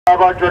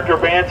Art Director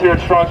of Bands here at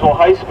Strongsville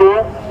High School,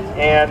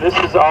 and this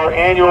is our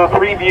annual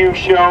preview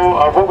show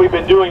of what we've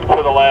been doing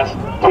for the last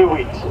 2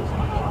 weeks.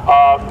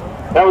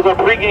 That was our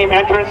pregame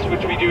entrance,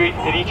 which we do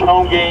at each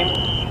home game,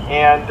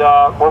 and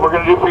what we're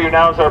going to do for you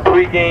now is our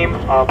pregame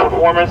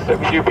performance that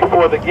we do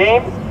before the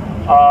game.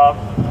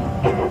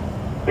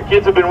 The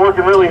kids have been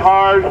working really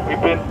hard.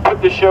 We've been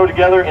putting this show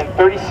together in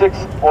 36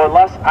 or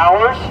less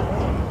hours,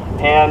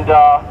 and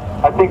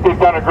I think they've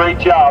done a great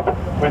job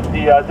with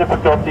the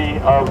difficulty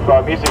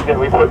of music that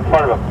we put in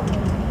front of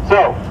them.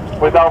 So,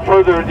 without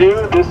further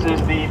ado, this is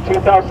the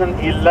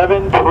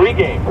 2011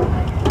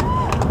 pregame.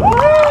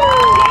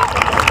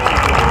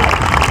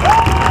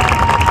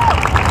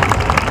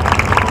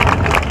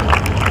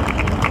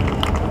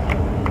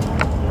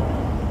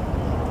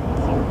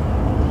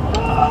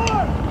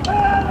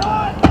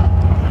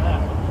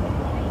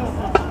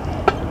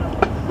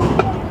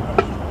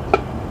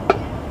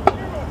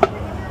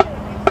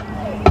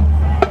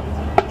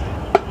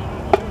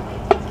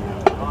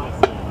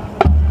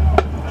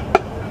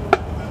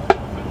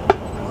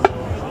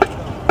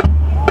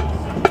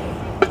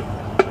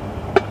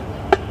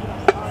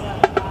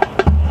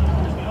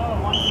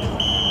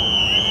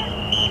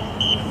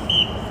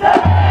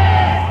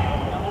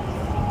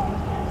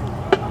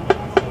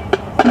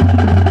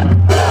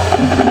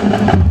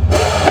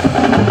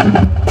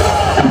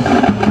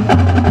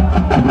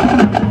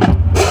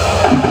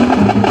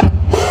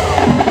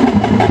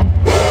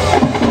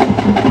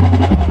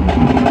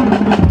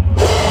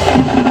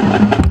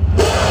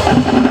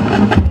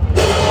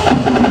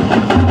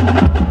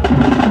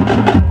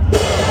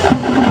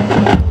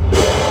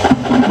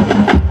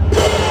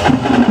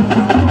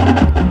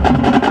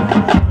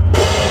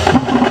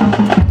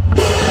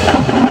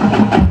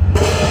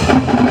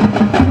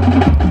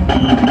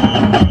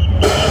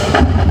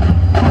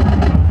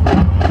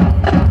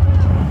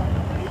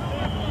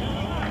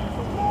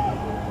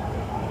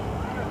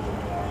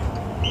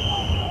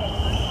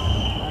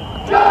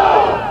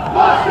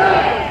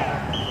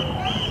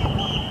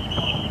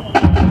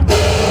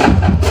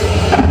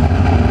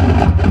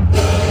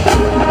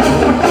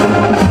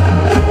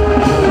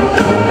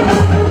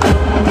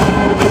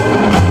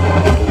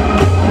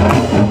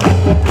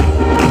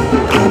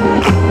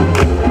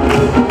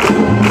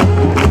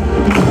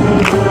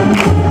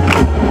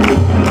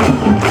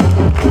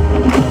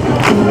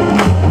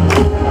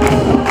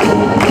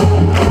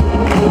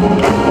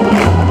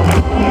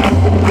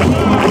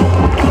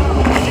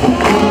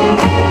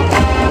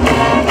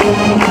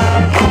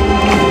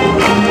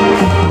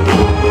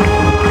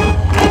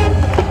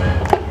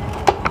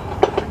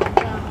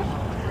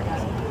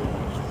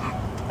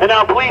 And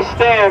now please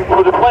stand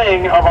for the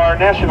playing of our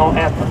national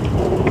anthem.